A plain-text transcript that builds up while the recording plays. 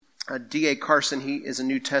D.A. Carson, he is a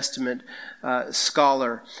New Testament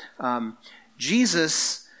scholar.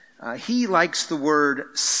 Jesus, he likes the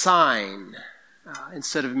word sign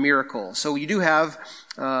instead of miracle. So you do have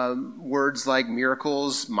words like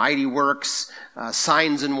miracles, mighty works,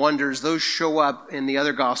 signs and wonders. Those show up in the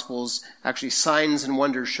other Gospels. Actually, signs and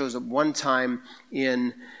wonders shows up one time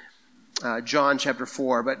in John chapter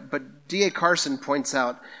 4. But D.A. Carson points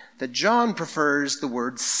out that John prefers the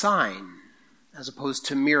word sign as opposed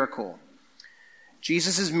to miracle.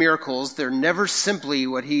 Jesus' miracles, they're never simply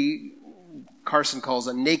what Carson calls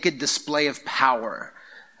a naked display of power.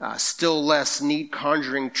 Still less neat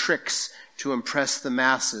conjuring tricks to impress the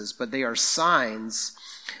masses, but they are signs.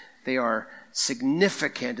 They are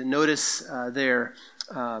significant. And notice there,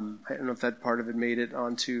 I don't know if that part of it made it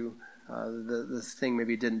onto the thing,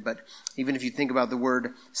 maybe it didn't, but even if you think about the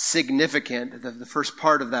word significant, the first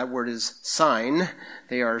part of that word is sign.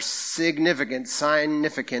 They are significant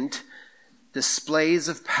displays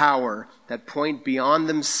of power that point beyond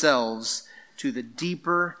themselves to the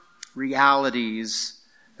deeper realities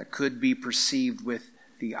that could be perceived with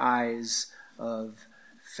the eyes of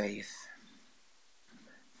faith.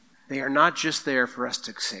 They are not just there for us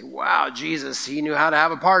to say, wow, Jesus, he knew how to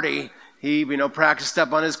have a party. He, practiced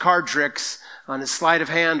up on his card tricks, on his sleight of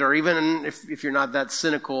hand, or even if you're not that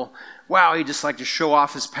cynical, wow, he just liked to show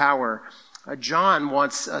off his power. John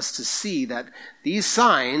wants us to see that these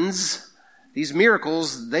signs, these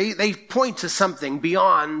miracles, they point to something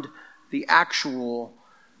beyond the actual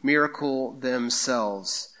miracle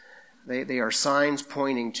themselves. They are signs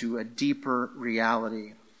pointing to a deeper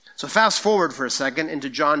reality. So fast forward for a second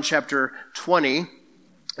into John chapter 20.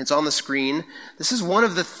 It's on the screen. This is one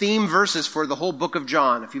of the theme verses for the whole book of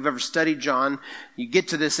John. If you've ever studied John, you get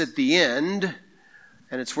to this at the end,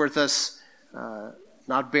 and it's worth us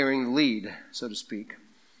not bearing the lead, so to speak.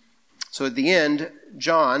 So at the end,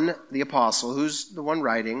 John, the apostle, who's the one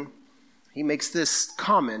writing, he makes this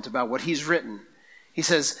comment about what he's written. He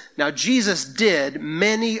says, now Jesus did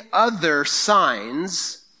many other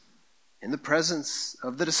signs in the presence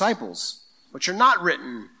of the disciples, which are not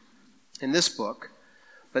written in this book,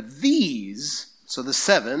 but these, so the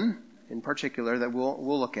 7 in particular that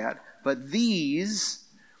we'll look at, but these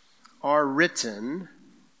are written,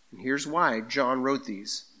 and here's why John wrote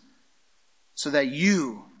these, so that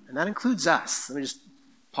you, and that includes us. Let me just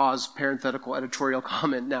pause, parenthetical editorial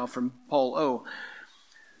comment now from Paul O.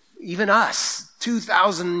 Even us,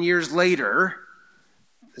 2,000 years later,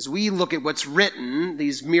 as we look at what's written,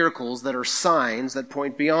 these miracles that are signs that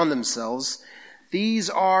point beyond themselves, these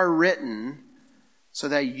are written so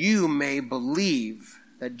that you may believe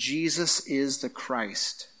that Jesus is the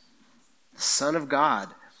Christ, the Son of God,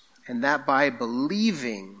 and that by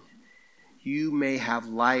believing you may have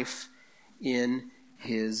life in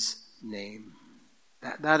his name.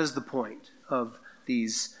 That is the point of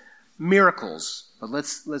these miracles. But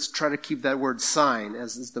let's try to keep that word sign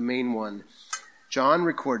as the main one. John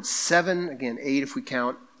records 7, again 8 if we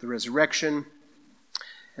count the resurrection.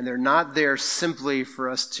 And they're not there simply for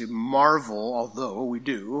us to marvel, although we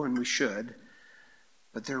do and we should.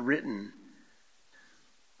 But they're written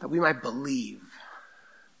that we might believe.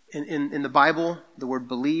 In the Bible, the word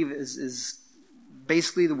believe is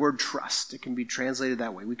basically the word trust. It can be translated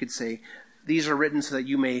that way. We could say, these are written so that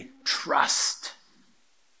you may trust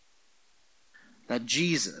that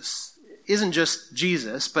Jesus isn't just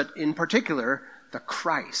Jesus, but in particular, the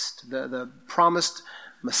Christ, the promised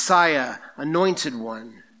Messiah, anointed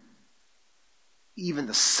one, even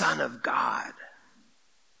the Son of God.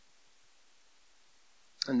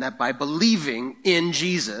 And that by believing in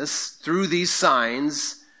Jesus through these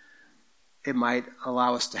signs, it might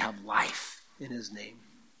allow us to have life in his name.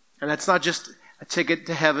 And that's not just a ticket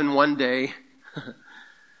to heaven one day,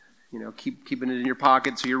 keeping it in your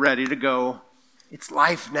pocket so you're ready to go. It's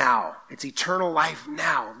life now. It's eternal life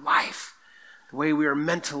now. Life. The way we are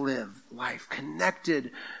meant to live life.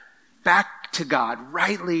 Connected back to God.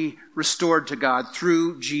 Rightly restored to God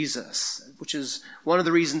through Jesus. Which is one of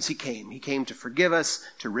the reasons he came. He came to forgive us,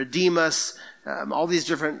 to redeem us. All these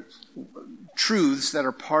different truths that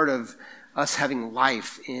are part of us having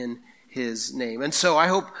life in his name. And so I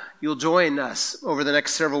hope you'll join us over the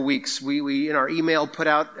next several weeks. We in our email put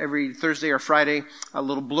out every Thursday or Friday a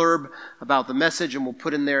little blurb about the message, and we'll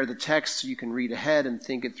put in there the text so you can read ahead and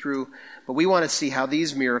think it through. But we want to see how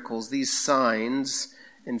these miracles, these signs,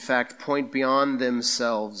 in fact, point beyond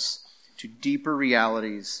themselves to deeper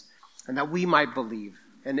realities, and that we might believe.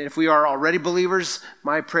 And if we are already believers,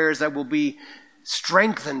 my prayer is that we'll be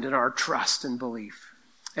strengthened in our trust and belief.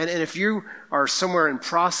 And if you are somewhere in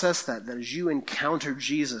process that as you encounter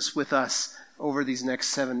Jesus with us over these next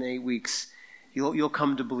 7 to 8 weeks, you'll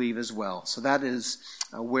come to believe as well. So that is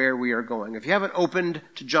where we are going. If you haven't opened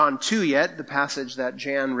to John 2 yet, the passage that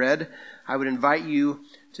Jan read, I would invite you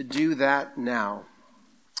to do that now.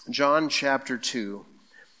 John chapter 2.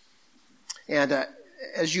 And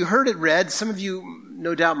as you heard it read, some of you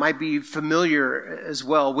no doubt might be familiar as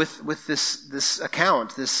well with this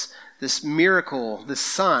account, this miracle, this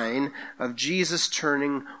sign of Jesus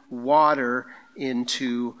turning water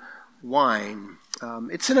into wine.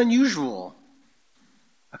 It's an unusual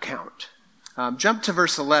account. Jump to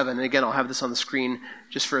verse 11, and again, I'll have this on the screen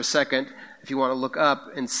just for a second if you want to look up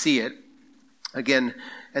and see it. Again,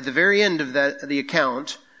 at the very end of the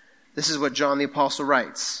account, this is what John the Apostle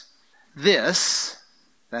writes. This,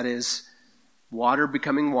 that is, water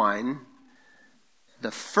becoming wine,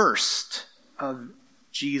 the first of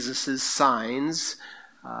Jesus' signs,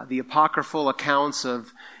 the apocryphal accounts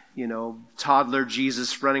of, toddler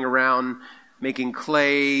Jesus running around making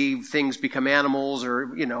clay, things become animals,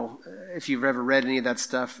 or, if you've ever read any of that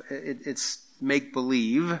stuff, it's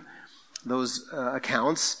make-believe, those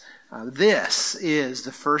accounts. This is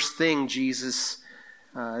the first thing Jesus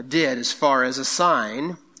did as far as a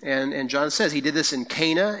sign. And John says he did this in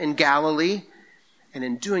Cana in Galilee, and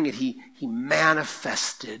in doing it, he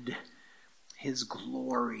manifested his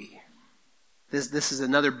glory. This is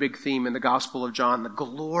another big theme in the Gospel of John, the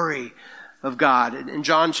glory of God. In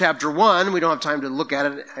John chapter 1, we don't have time to look at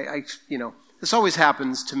it. This always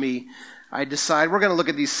happens to me. I decide we're going to look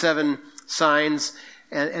at these 7 signs,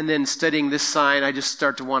 and then studying this sign, I just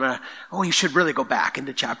start to want to, you should really go back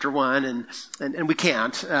into chapter 1, and we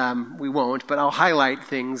can't, we won't, but I'll highlight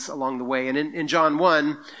things along the way. And in John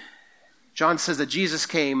 1, John says that Jesus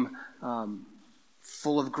came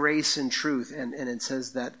full of grace and truth, and it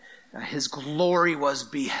says that his glory was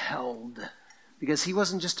beheld, because he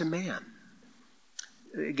wasn't just a man.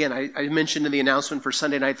 Again, I mentioned in the announcement for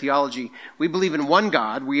Sunday Night Theology, we believe in one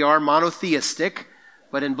God. We are monotheistic,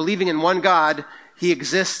 but in believing in one God, he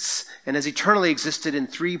exists and has eternally existed in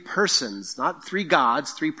 3 persons, not 3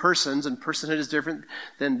 gods, 3 persons, and personhood is different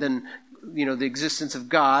than the existence of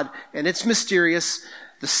God, and it's mysterious.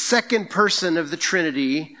 The second person of the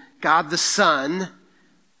Trinity, God the Son,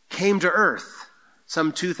 came to earth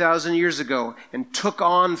some 2,000 years ago and took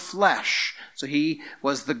on flesh. So he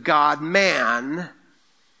was the God-man,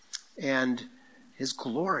 and his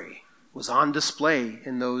glory was on display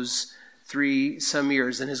in those 3 some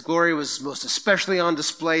years. And his glory was most especially on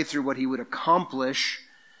display through what he would accomplish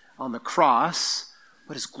on the cross.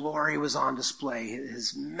 But his glory was on display,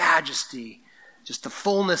 his majesty, just the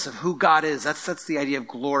fullness of who God is. That's the idea of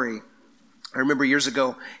glory. I remember years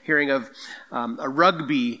ago hearing of a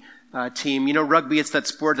rugby team. Rugby, it's that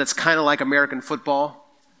sport that's kind of like American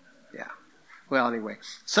football. Yeah. Well, anyway,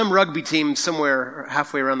 some rugby team somewhere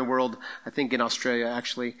halfway around the world, I think in Australia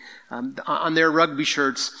actually, on their rugby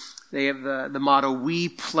shirts, they have the motto, "We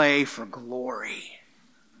play for glory."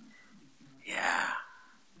 Yeah.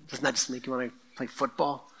 Doesn't that just make you want to play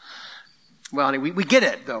football? Well, anyway, we get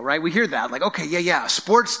it though, right? We hear that. Like, okay, yeah,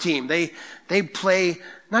 sports team. They play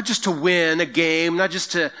not just to win a game, not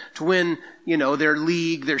just to win, their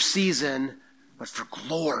league, their season, but for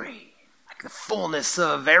glory. Like the fullness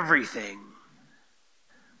of everything.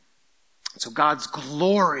 So God's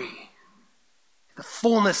glory, the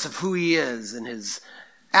fullness of who he is and his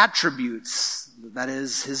attributes, that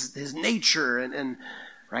is his nature, and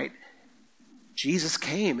right? Jesus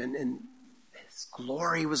came and his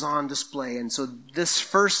glory was on display. And so this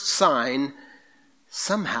first sign,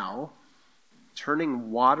 somehow turning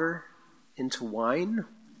water into wine,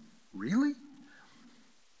 really?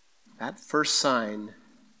 That first sign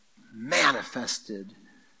manifested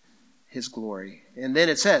his glory. And then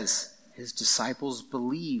it says, his disciples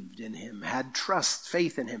believed in him, had trust,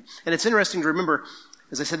 faith in him. And it's interesting to remember,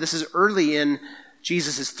 as I said, this is early in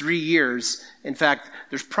Jesus' 3 years. In fact,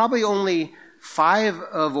 there's probably only 5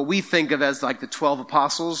 of what we think of as like the 12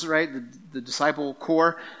 apostles, right? The disciple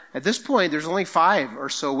core. At this point, there's only 5 or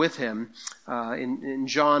so with him. In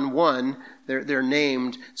John 1, they're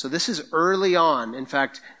named. So this is early on. In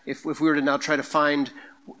fact, if we were to now try to find,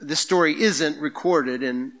 this story isn't recorded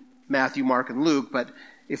in Matthew, Mark, and Luke, but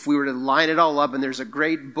if we were to line it all up, and there's a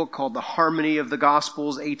great book called The Harmony of the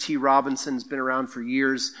Gospels. A.T. Robinson's been around for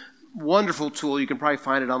years. Wonderful tool. You can probably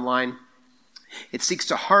find it online. It seeks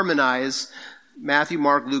to harmonize Matthew,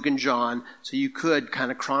 Mark, Luke, and John, so you could kind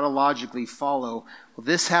of chronologically follow. Well,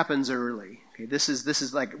 this happens early. Okay, this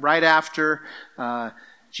is like right after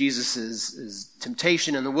Jesus'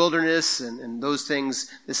 temptation in the wilderness and those things.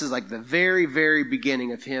 This is like the very, very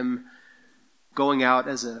beginning of him going out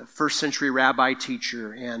as a first century rabbi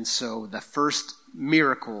teacher. And so the first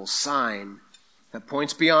miracle, sign that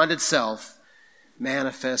points beyond itself,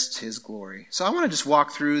 manifests his glory. So I want to just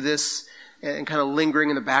walk through this and kind of lingering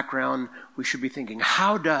in the background, we should be thinking,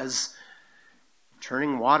 how does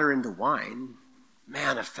turning water into wine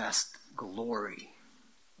manifest glory?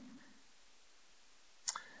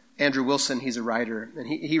 Andrew Wilson, he's a writer, and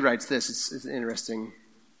he writes this. It's interesting,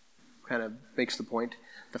 kind of makes the point.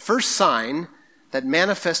 The first sign that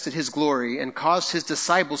manifested his glory and caused his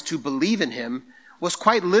disciples to believe in him was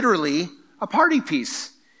quite literally a party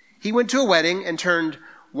piece. He went to a wedding and turned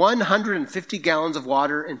 150 gallons of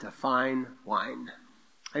water into fine wine.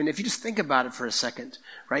 I mean, if you just think about it for a second,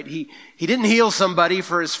 right? He didn't heal somebody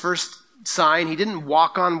for his first sign. He didn't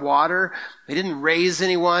walk on water. He didn't raise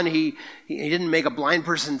anyone. He didn't make a blind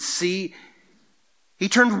person see. He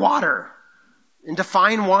turned water into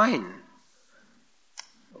fine wine.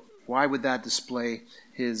 Why would that display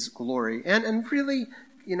his glory? And really,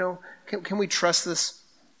 can we trust this?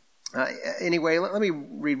 Anyway, let me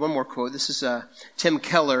read one more quote. This is Tim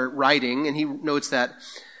Keller writing, and he notes that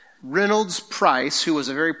Reynolds Price, who was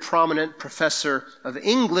a very prominent professor of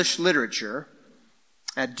English literature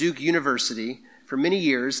at Duke University for many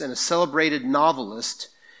years and a celebrated novelist,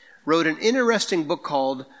 wrote an interesting book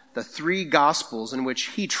called The Three Gospels, in which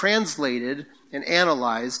he translated and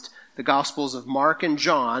analyzed the Gospels of Mark and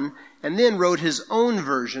John, and then wrote his own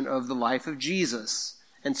version of the life of Jesus.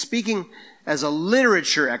 And speaking as a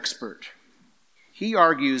literature expert, he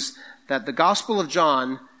argues that the Gospel of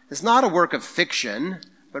John is not a work of fiction,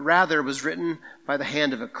 but rather was written by the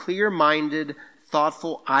hand of a clear-minded,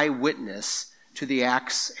 thoughtful eyewitness to the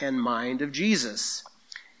acts and mind of Jesus.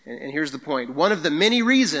 And here's the point. One of the many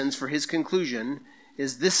reasons for his conclusion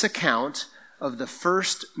is this account of the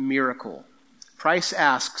first miracle. Price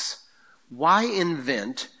asks, why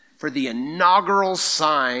invent for the inaugural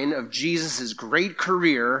sign of Jesus' great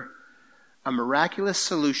career a miraculous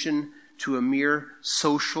solution to a mere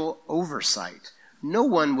social oversight? No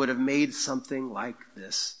one would have made something like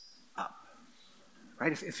this up.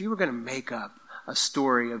 Right? If you were going to make up a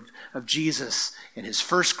story of Jesus and his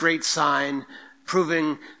first great sign,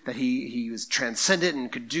 proving that he was transcendent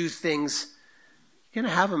and could do things, you're going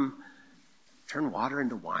to have him turn water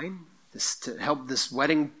into wine? This, to help this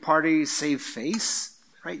wedding party save face,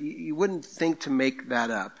 right? You wouldn't think to make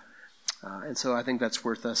that up. And so I think that's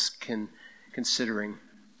worth us considering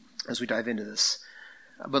as we dive into this.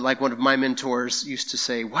 But like one of my mentors used to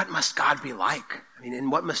say, what must God be like? I mean,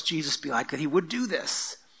 and what must Jesus be like that he would do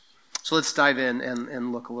this? So let's dive in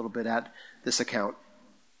and look a little bit at this account.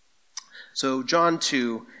 So John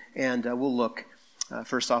 2, and we'll look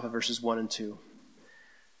first off at verses 1 and 2.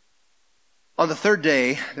 On the third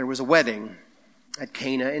day, there was a wedding at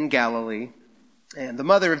Cana in Galilee, and the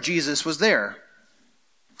mother of Jesus was there.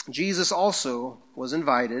 Jesus also was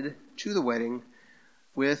invited to the wedding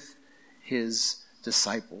with his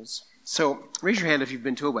disciples. So raise your hand if you've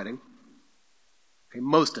been to a wedding. Okay,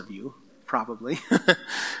 most of you, probably,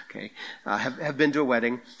 okay, have been to a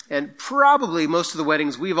wedding. And probably most of the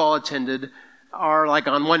weddings we've all attended are like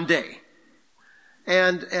on one day.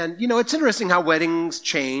 And it's interesting how weddings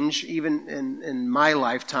change, even in my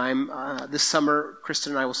lifetime. This summer,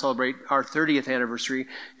 Kristen and I will celebrate our 30th anniversary.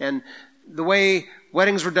 And the way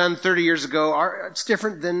weddings were done 30 years ago, it's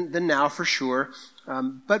different than now for sure.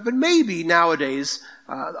 But maybe nowadays,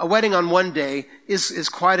 a wedding on one day is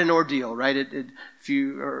quite an ordeal, right? If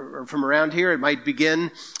you are from around here, it might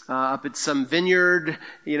begin up at some vineyard,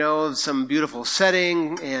 some beautiful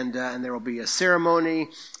setting, and there will be a ceremony,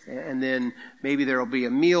 and then maybe there will be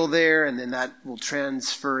a meal there, and then that will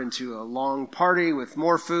transfer into a long party with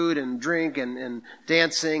more food and drink and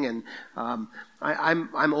dancing. And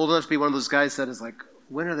I'm old enough to be one of those guys that is like,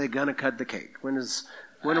 when are they going to cut the cake? When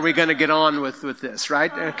are we going to get on with this,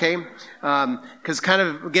 right? Okay? Because kind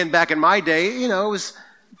of, again, back in my day, it was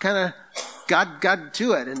kind of got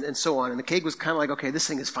to it and so on. And the cake was kind of like, okay, this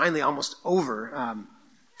thing is finally almost over,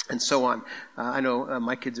 and so on. I know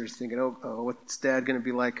my kids are thinking, oh, what's Dad going to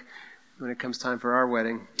be like when it comes time for our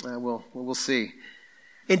wedding? We'll see.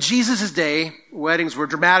 In Jesus' day, weddings were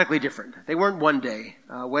dramatically different. They weren't one day.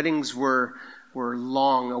 Weddings were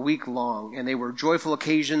long, a week long, and they were joyful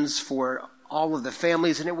occasions for all of the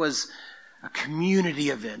families, and it was a community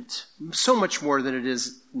event, so much more than it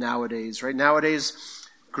is nowadays, right? Nowadays,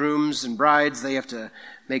 grooms and brides, they have to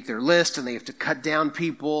make their list, and they have to cut down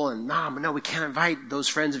people, and no, we can't invite those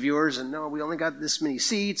friends of yours, and no, we only got this many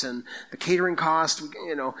seats, and the catering cost,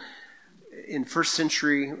 in first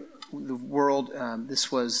century the world,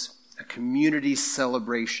 this was a community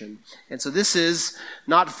celebration. And so this is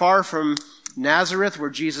not far from Nazareth, where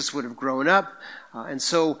Jesus would have grown up, and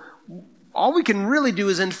so all we can really do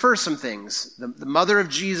is infer some things. The mother of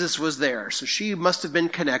Jesus was there, so she must have been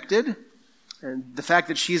connected. And the fact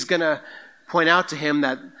that she's going to point out to him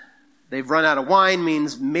that they've run out of wine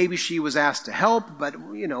means maybe she was asked to help, but,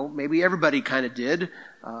 maybe everybody kind of did.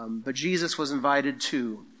 But Jesus was invited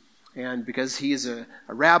too. And because he is a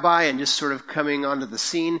rabbi and just sort of coming onto the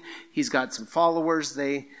scene, he's got some followers.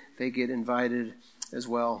 They get invited as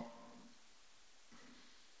well.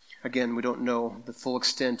 Again, we don't know the full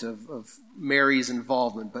extent of Mary's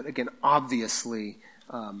involvement, but again, obviously,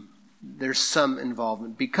 there's some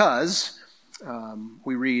involvement because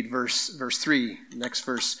we read verse 3, next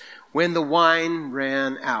verse, when the wine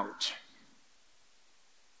ran out,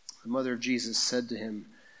 the mother of Jesus said to him,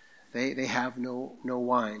 they have no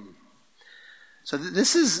wine. So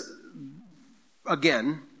this is,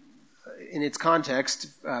 again, in its context,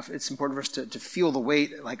 it's important for us to feel the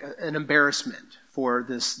weight, like an embarrassment for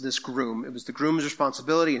this groom. It was the groom's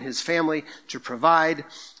responsibility and his family to provide.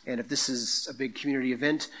 And if this is a big community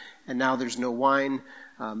event and now there's no wine,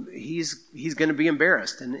 he's going to be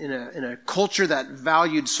embarrassed. And in a culture that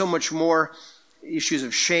valued so much more issues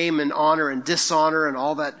of shame and honor and dishonor and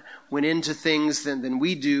all that went into things than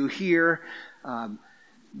we do here,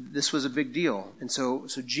 this was a big deal. And so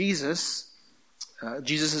Jesus'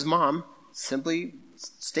 mom simply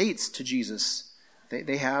states to Jesus,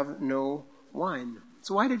 they have no wine.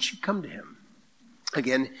 So why did she come to him?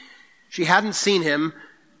 Again, she hadn't seen him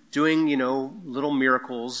doing, little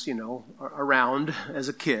miracles, around as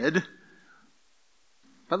a kid.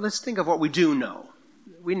 But let's think of what we do know.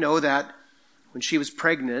 We know that when she was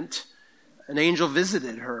pregnant, an angel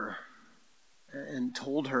visited her and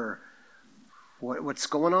told her, what's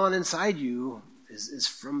going on inside you is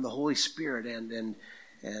from the Holy Spirit, and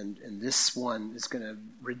this one is going to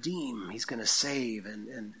redeem. He's going to save.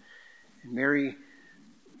 And Mary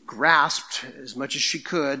grasped as much as she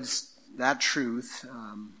could that truth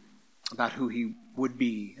about who he would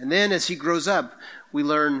be. And then as he grows up, we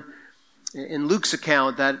learn in Luke's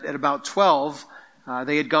account that at about 12,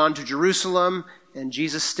 they had gone to Jerusalem and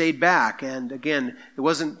Jesus stayed back. And again, it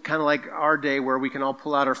wasn't kind of like our day where we can all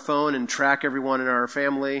pull out our phone and track everyone in our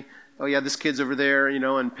family. Oh yeah, this kid's over there,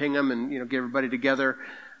 and ping them and, get everybody together,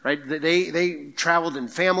 right? They traveled in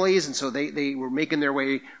families, and so they were making their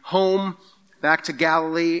way home back to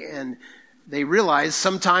Galilee, and they realized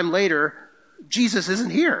sometime later, Jesus isn't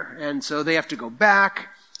here. And so they have to go back,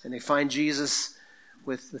 and they find Jesus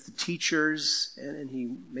with the teachers, and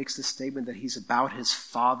he makes the statement that he's about his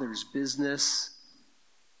Father's business.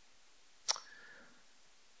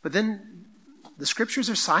 But then the scriptures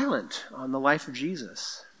are silent on the life of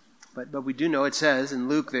Jesus. But we do know it says in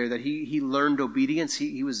Luke there that he learned obedience.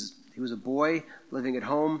 He was a boy living at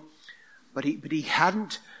home, but he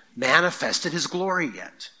hadn't manifested his glory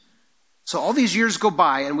yet. So all these years go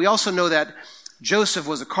by, and we also know that Joseph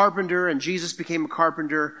was a carpenter and Jesus became a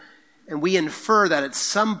carpenter, and we infer that at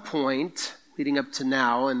some point leading up to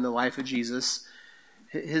now in the life of Jesus,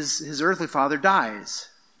 his earthly father dies.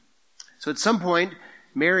 So at some point,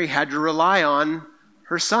 Mary had to rely on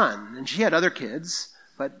her son, and she had other kids,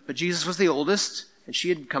 but Jesus was the oldest, and she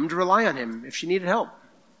had come to rely on him if she needed help.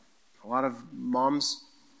 A lot of moms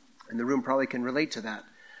in the room probably can relate to that,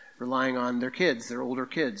 relying on their kids, their older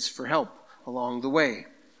kids, for help along the way.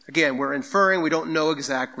 Again, we're inferring, we don't know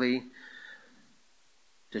exactly.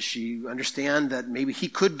 Does she understand that maybe he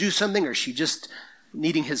could do something, or is she just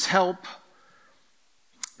needing his help?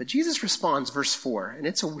 But Jesus responds, verse 4, and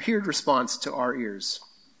it's a weird response to our ears.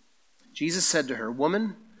 Jesus said to her,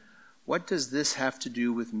 "Woman, what does this have to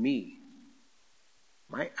do with me?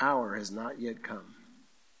 My hour has not yet come."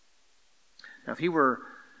 Now, if he were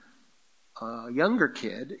a younger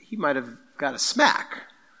kid, he might have got a smack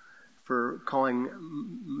for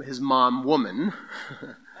calling his mom woman.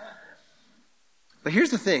 But here's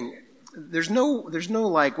the thing. There's no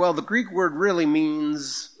like, well, the Greek word really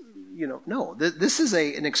means, no. This is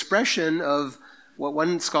an expression of what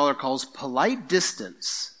one scholar calls polite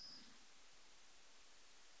distance.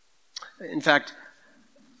 In fact,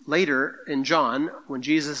 later in John, when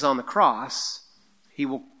Jesus is on the cross, he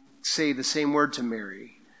will say the same word to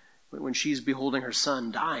Mary when she's beholding her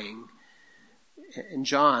son dying. And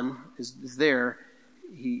John is there.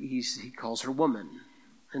 He calls her woman.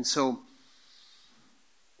 And so,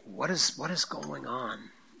 what is going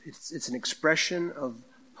on? It's an expression of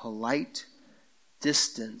polite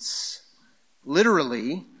distance.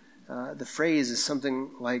 Literally, the phrase is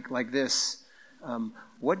something like this.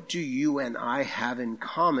 What do you and I have in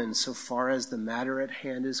common so far as the matter at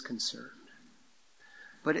hand is concerned?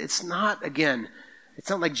 But it's not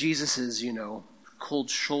like Jesus is, cold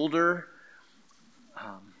shoulder.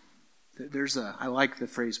 I like the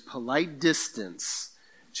phrase polite distance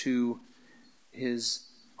to his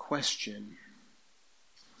question.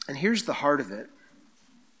 And here's the heart of it.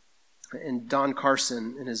 And Don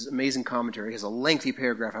Carson, in his amazing commentary, has a lengthy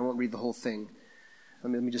paragraph. I won't read the whole thing.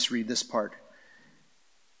 Let me just read this part.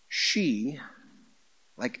 She,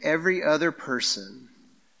 like every other person,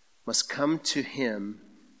 must come to him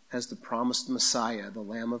as the promised Messiah, the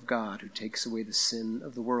Lamb of God, who takes away the sin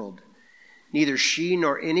of the world. Neither she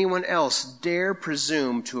nor anyone else dare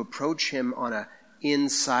presume to approach him on an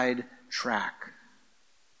inside track.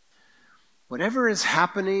 Whatever is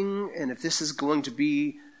happening, and if this is going to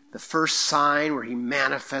be the first sign where he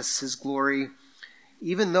manifests his glory,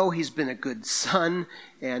 even though he's been a good son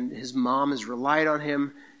and his mom has relied on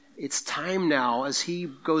him, it's time now as he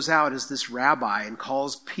goes out as this rabbi and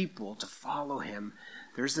calls people to follow him.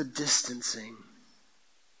 There's a distancing.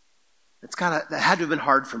 That had to have been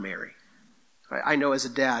hard for Mary. I know as a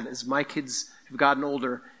dad, as my kids have gotten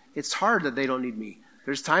older, it's hard that they don't need me.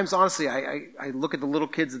 There's times, honestly, I look at the little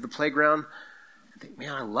kids at the playground and think,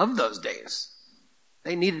 man, I love those days.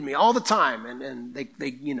 They needed me all the time, and they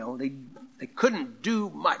couldn't do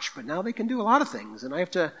much, but now they can do a lot of things, and I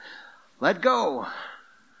have to let go.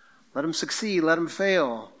 Let them succeed, let them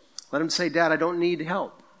fail. Let them say, Dad, I don't need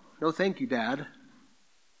help. No, thank you, Dad.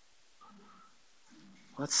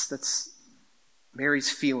 That's Mary's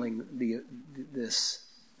feeling this.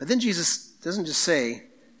 But then Jesus doesn't just say,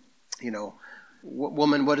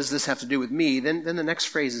 woman, what does this have to do with me? Then the next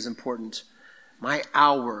phrase is important. My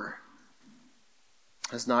hour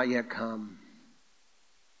has not yet come.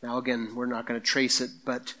 Now again, we're not going to trace it,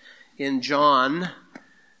 but in John,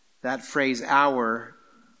 that phrase hour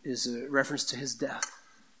is a reference to his death.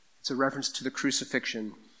 It's a reference to the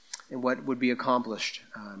crucifixion and what would be accomplished.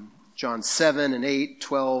 John 7 and 8,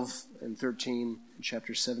 12 and 13, and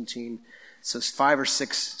chapter 17. So it's 5 or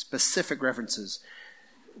 6 specific references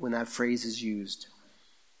when that phrase is used.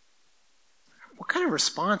 What kind of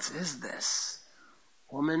response is this?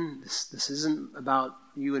 Woman, this isn't about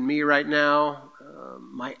you and me right now.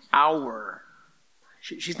 My hour.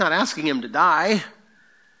 She's not asking him to die.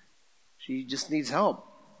 She just needs help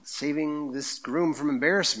saving this groom from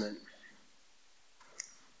embarrassment.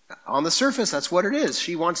 On the surface, that's what it is.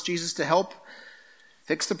 She wants Jesus to help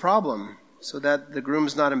fix the problem so that the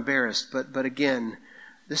groom's not embarrassed. But again,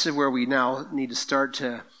 this is where we now need to start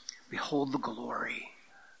to behold the glory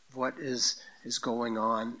of what is going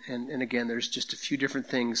on. And again, there's just a few different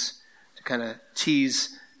things to kind of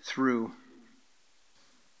tease through.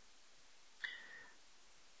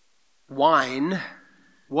 Wine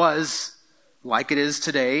was, like it is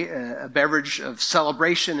today, a beverage of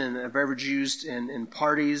celebration and a beverage used in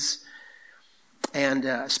parties. And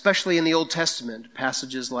especially in the Old Testament,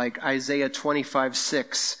 passages like Isaiah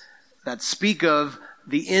 25:6 that speak of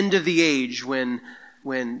the end of the age when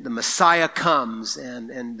the Messiah comes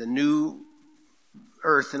and the new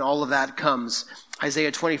earth and all of that comes.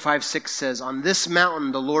 Isaiah 25:6 says, on this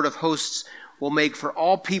mountain the Lord of hosts will make for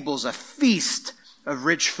all peoples a feast of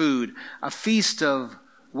rich food, a feast of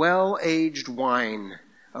well-aged wine,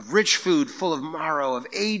 of rich food full of marrow, of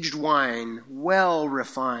aged wine, well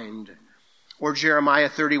refined. Or Jeremiah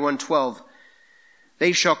 31:12,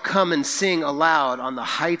 they shall come and sing aloud on the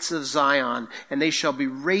heights of Zion, and they shall be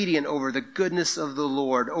radiant over the goodness of the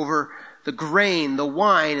Lord, over the grain, the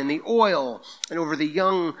wine, and the oil, and over the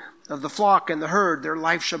young of the flock and the herd. Their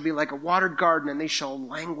life shall be like a watered garden, and they shall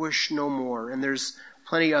languish no more. And there's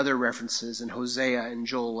plenty other references in Hosea and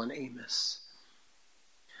Joel and Amos.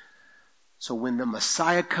 So when the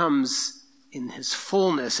Messiah comes in his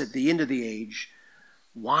fullness at the end of the age,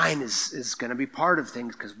 wine is going to be part of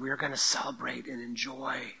things because we're going to celebrate and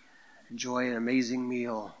enjoy an amazing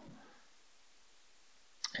meal.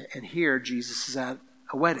 And here Jesus is at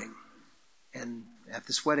a wedding. And at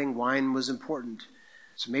this wedding, wine was important.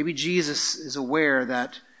 So maybe Jesus is aware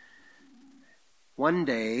that one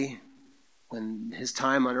day when his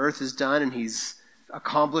time on earth is done and he's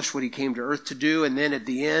accomplished what he came to earth to do, and then at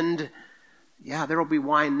the end, yeah, there will be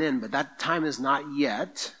wine then, but that time is not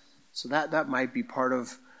yet. So that might be part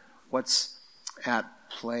of what's at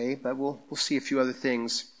play, but we'll see a few other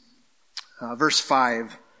things. Verse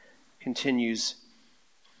 5 continues.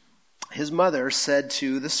 His mother said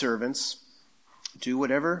to the servants, do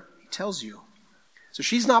whatever he tells you. So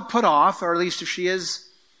she's not put off, or at least if she is,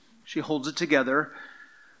 she holds it together.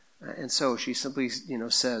 And so she simply,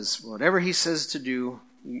 says, whatever he says to do,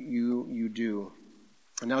 you do.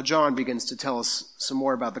 And now John begins to tell us some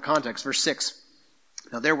more about the context. Verse 6.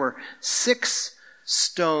 Now there were 6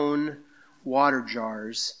 stone water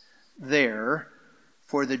jars there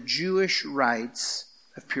for the Jewish rites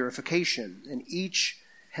of purification, and each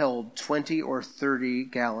held 20 or 30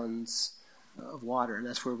 gallons of water. And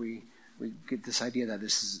that's where we we get this idea that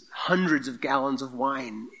this is hundreds of gallons of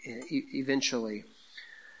wine eventually.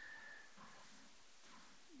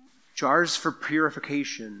 Jars for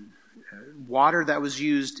purification, water that was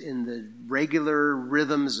used in the regular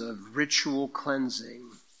rhythms of ritual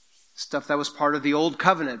cleansing, stuff that was part of the old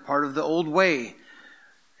covenant, part of the old way.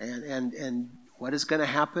 And what is going to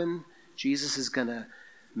happen? Jesus is going to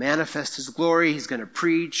manifest his glory. He's going to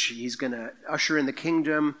preach. He's going to usher in the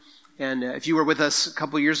kingdom. And if you were with us a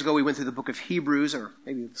couple of years ago, we went through the book of Hebrews, or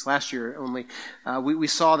maybe it was last year only. We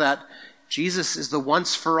saw that Jesus is the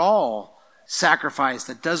once-for-all sacrifice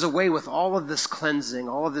that does away with all of this cleansing,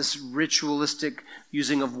 all of this ritualistic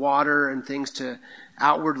using of water and things to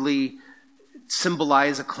outwardly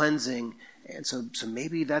symbolize a cleansing. And so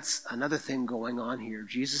maybe that's another thing going on here.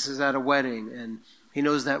 Jesus is at a wedding, and he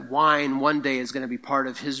knows that wine one day is going to be part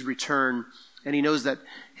of his return, and he knows that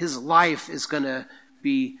his life is going to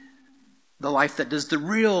be the life that does the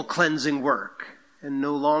real cleansing work, and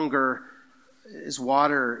no longer is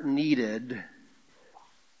water needed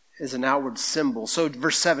as an outward symbol. So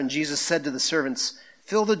verse 7, Jesus said to the servants,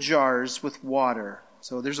 "Fill the jars with water."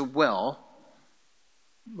 So there's a well,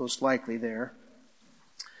 most likely there.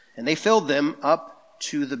 And they filled them up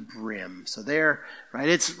to the brim. So there, right,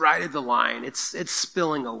 it's right at the line. It's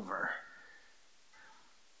spilling over.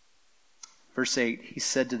 Verse 8, he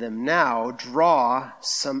said to them, "Now draw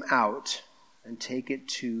some out and take it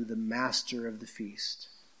to the master of the feast."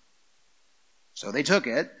 So they took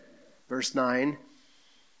it. Verse 9,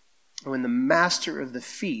 when the master of the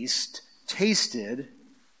feast tasted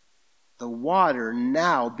the water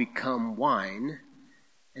now become wine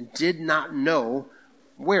and did not know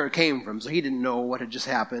where it came from. So he didn't know what had just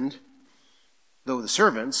happened, though the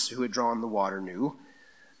servants who had drawn the water knew.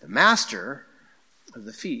 The master of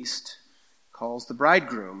the feast calls the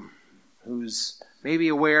bridegroom, who's maybe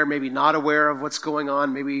aware, maybe not aware of what's going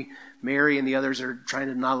on. Maybe Mary and the others are trying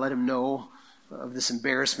to not let him know of this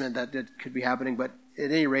embarrassment that could be happening. But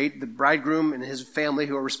at any rate, the bridegroom and his family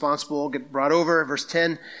who are responsible get brought over. Verse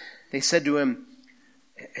 10, they said to him,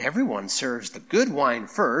 "Everyone serves the good wine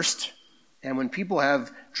first, and when people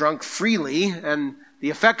have drunk freely and the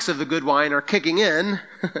effects of the good wine are kicking in,"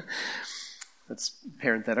 that's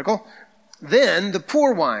parenthetical, "then the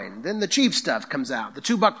poor wine, then the cheap stuff comes out, the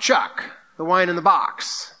 $2 chuck, the wine in the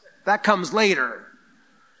box. That comes later.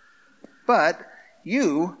 But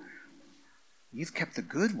you've kept the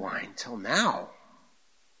good wine till now."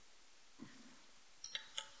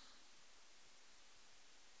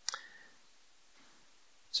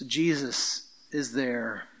 So Jesus is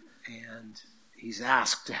there, and he's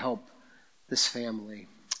asked to help this family,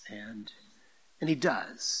 and he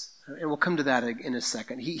does. And we'll come to that in a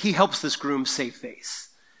second. He helps this groom save face.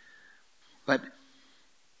 But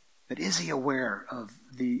is he aware of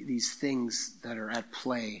these things that are at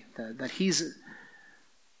play? That he's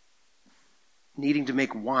needing to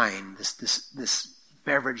make wine, this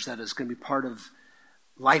beverage that is going to be part of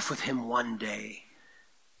life with him one day.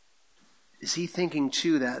 Is he thinking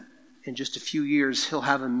too that in just a few years he'll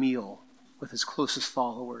have a meal with his closest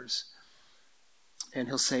followers, and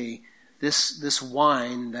he'll say, this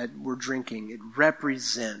wine that we're drinking, it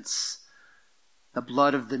represents the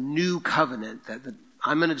blood of the new covenant that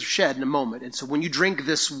I'm going to shed in a moment. And so when you drink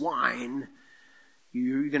this wine,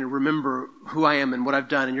 you're going to remember who I am and what I've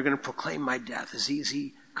done, and you're going to proclaim my death. Is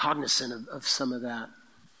he cognizant of some of that?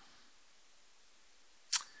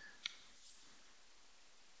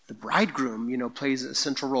 The bridegroom, plays a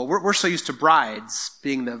central role. We're so used to brides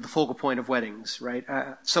being the focal point of weddings, right?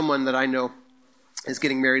 Someone that I know is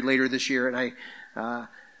getting married later this year, and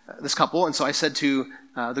this couple, and so I said to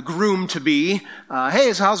the groom-to-be,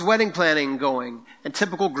 "Hey, so how's wedding planning going?" And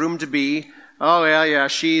typical groom-to-be, "Oh, yeah,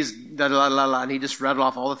 she's da-da-da-da-da," and he just rattled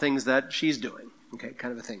off all the things that she's doing, okay,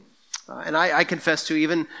 kind of a thing. And I confess to,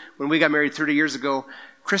 even when we got married 30 years ago,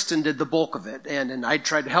 Kristen did the bulk of it, and I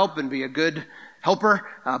tried to help and be a good helper,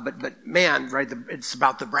 but man, right, it's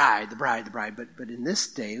about the bride. But in this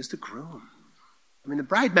day, it was the groom. I mean, the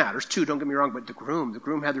bride matters too, don't get me wrong, but the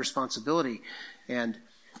groom had the responsibility. And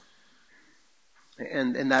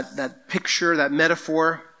that picture, that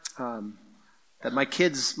metaphor, that my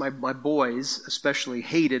kids, my boys especially,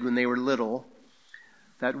 hated when they were little,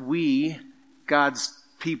 that we, God's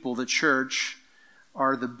people, the church,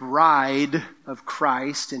 are the bride of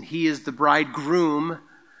Christ, and he is the bridegroom.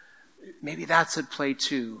 Maybe that's at play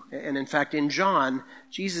too. And in fact, in John,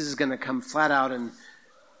 Jesus is going to come flat out and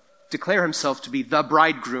declare himself to be the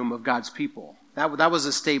bridegroom of God's people. That was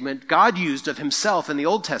a statement God used of himself in the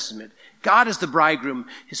Old Testament. God is the bridegroom.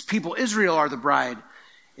 His people, Israel, are the bride.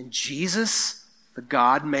 And Jesus, the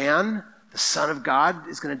God-man, the Son of God,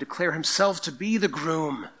 is going to declare himself to be the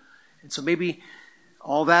groom. And so maybe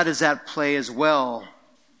all that is at play as well.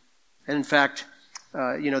 And in fact,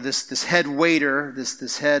 this head waiter,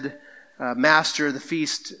 this head master of the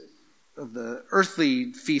feast, of the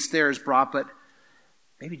earthly feast there is brought, but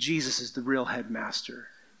maybe Jesus is the real headmaster.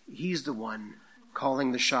 He's the one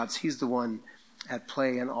calling the shots. He's the one at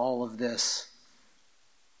play in all of this.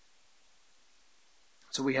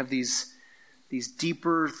 So we have these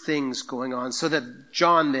deeper things going on so that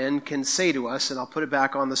John then can say to us, and I'll put it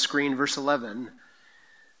back on the screen, verse 11,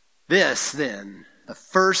 this then, the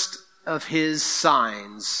first of his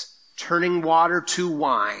signs, turning water to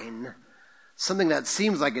wine, something that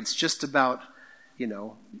seems like it's just about,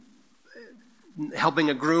 helping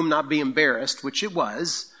a groom not be embarrassed, which it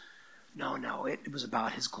was. No, it was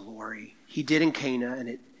about his glory. He did in Cana, and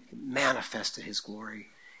it manifested his glory.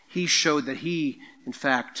 He showed that he, in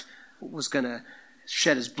fact, was going to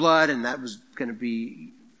shed his blood, and that was going to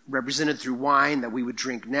be represented through wine that we would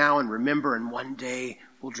drink now and remember, and one day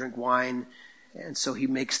we'll drink wine. And so he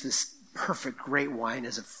makes this perfect, great wine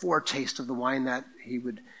as a foretaste of the wine that he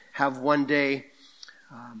would have one day.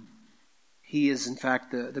 He is, in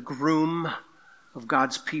fact, the groom of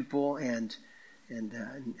God's people, and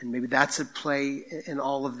maybe that's at play in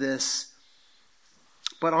all of this.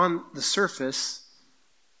 But on the surface,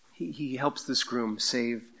 he helps this groom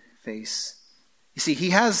save face. You see,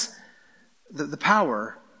 he has the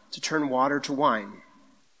power to turn water to wine.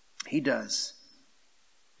 He does.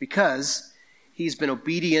 Because he's been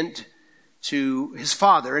obedient to his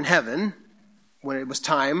Father in heaven when it was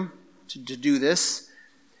time to do this.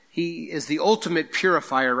 He is the ultimate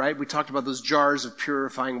purifier, right? We talked about those jars of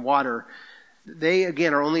purifying water. They,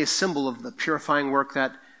 again, are only a symbol of the purifying work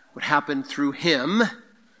that would happen through him.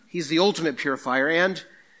 He's the ultimate purifier, and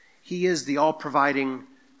he is the all-providing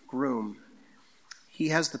groom. He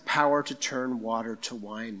has the power to turn water to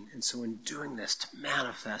wine, and so in doing this, to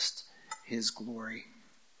manifest his glory.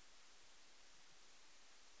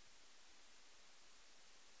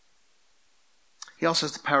 He also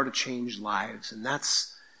has the power to change lives, and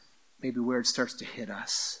that's maybe where it starts to hit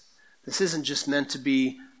us. This isn't just meant to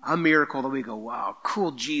be a miracle that we go, wow,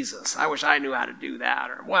 cool Jesus, I wish I knew how to do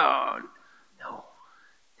that, or whoa. No.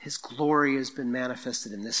 His glory has been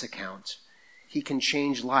manifested in this account. He can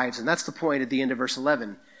change lives, and that's the point at the end of verse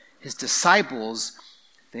 11. His disciples,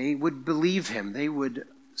 they would believe him. They would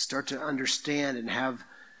start to understand and have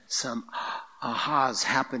some ahas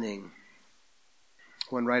happening.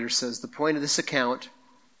 One writer says, the point of this account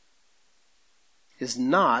is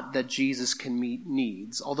not that Jesus can meet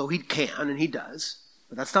needs, although he can and he does,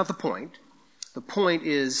 but that's not the point. The point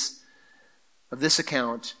of this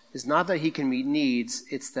account is not that he can meet needs,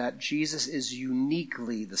 it's that Jesus is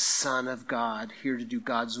uniquely the Son of God, here to do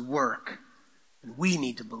God's work, and we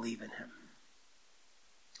need to believe in him.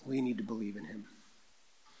 We need to believe in him.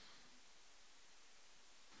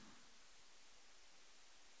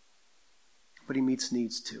 But he meets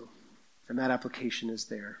needs too, and that application is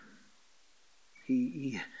there.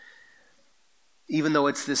 He even though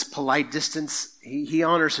it's this polite distance, he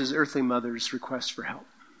honors his earthly mother's request for help.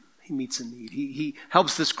 He meets a need. He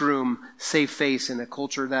helps this groom save face in a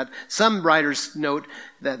culture that some writers note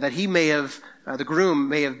that he may have, the groom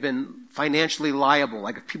may have been financially liable.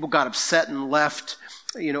 Like if people got upset and left,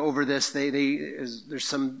 over this, there's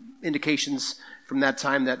some indications from that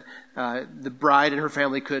time that the bride and her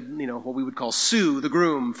family could, what we would call sue the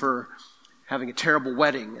groom for having a terrible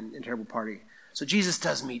wedding and a terrible party. So Jesus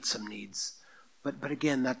does meet some needs. But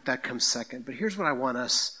again, that comes second. But here's what I want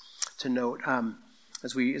us to note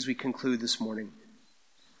as we conclude this morning.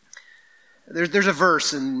 There's a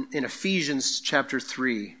verse in Ephesians chapter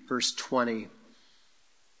 3, verse 20.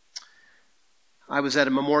 I was at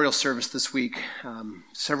a memorial service this week.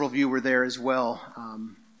 Several of you were there as well.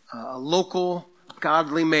 A local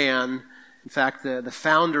godly man, in fact, the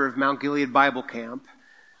founder of Mount Gilead Bible Camp,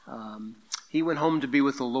 he went home to be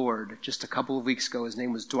with the Lord just a couple of weeks ago. His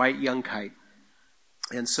name was Dwight Youngkite.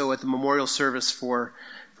 And so at the memorial service for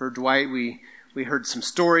Dwight, we heard some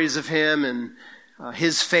stories of him and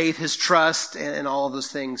his faith, his trust, and all of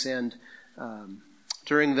those things. And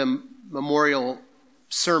during the memorial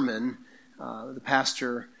sermon, the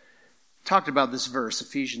pastor talked about this verse,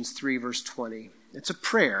 Ephesians 3, verse 20. It's a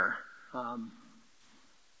prayer.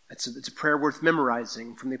 It's a prayer worth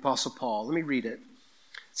memorizing from the Apostle Paul. Let me read it. It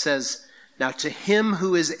says, "Now to him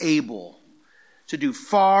who is able to do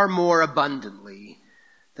far more abundantly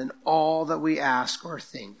than all that we ask or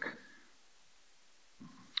think,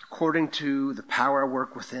 according to the power at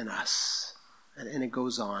work within us." And it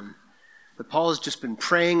goes on. But Paul has just been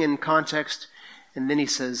praying in context, and then he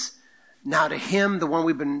says, now to him, the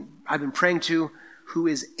one I've been praying to, who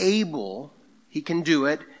is able, he can do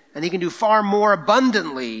it, and he can do far more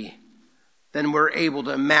abundantly than we're able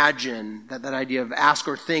to imagine. That idea of ask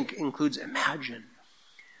or think includes imagine.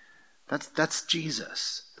 That's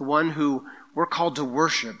Jesus, the one who we're called to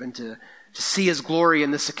worship and to see his glory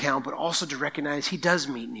in this account, but also to recognize he does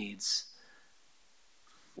meet needs.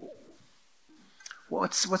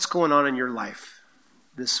 What's going on in your life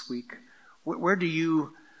this week? Where do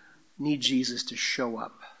you need Jesus to show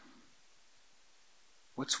up?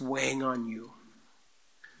 What's weighing on you?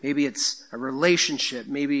 Maybe it's a relationship.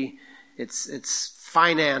 Maybe it's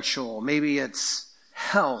financial. Maybe it's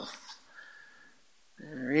health.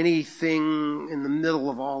 Or anything in the middle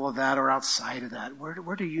of all of that or outside of that.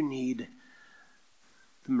 Where do you need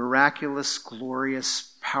the miraculous,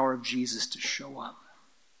 glorious power of Jesus to show up?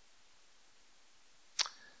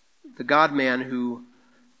 The God-man who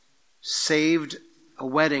saved a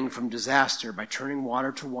wedding from disaster by turning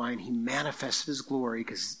water to wine, he manifested his glory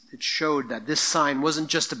because it showed that this sign wasn't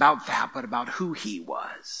just about that, but about who he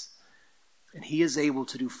was. And he is able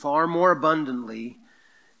to do far more abundantly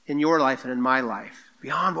in your life and in my life,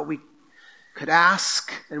 beyond what we could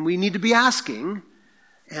ask, and we need to be asking,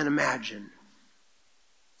 and imagine.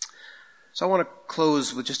 So I want to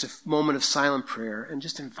close with just a moment of silent prayer and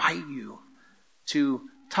just invite you to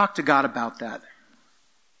talk to God about that.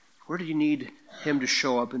 Where do you need him to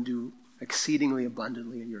show up and do exceedingly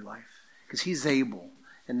abundantly in your life? Because he's able,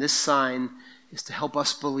 and this sign is to help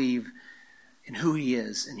us believe in who he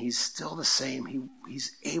is, and he's still the same.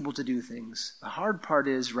 He's able to do things. The hard part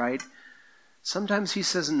is, right, sometimes he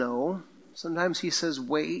says no. Sometimes he says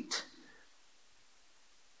wait.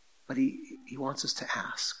 But he wants us to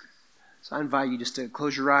ask. So I invite you just to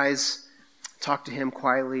close your eyes, talk to him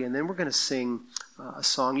quietly, and then we're going to sing a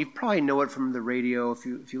song. You probably know it from the radio if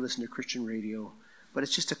you listen to Christian radio. But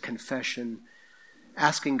it's just a confession,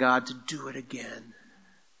 asking God to do it again,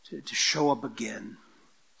 to show up again.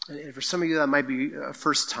 And for some of you, that might be a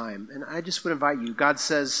first time. And I just would invite you. God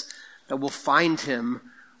says that we'll find him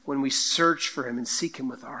when we search for him and seek him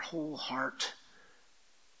with our whole heart.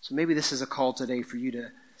 So maybe this is a call today for you to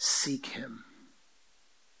seek him.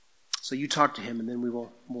 So you talk to him, and then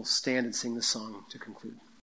we'll stand and sing the song to conclude.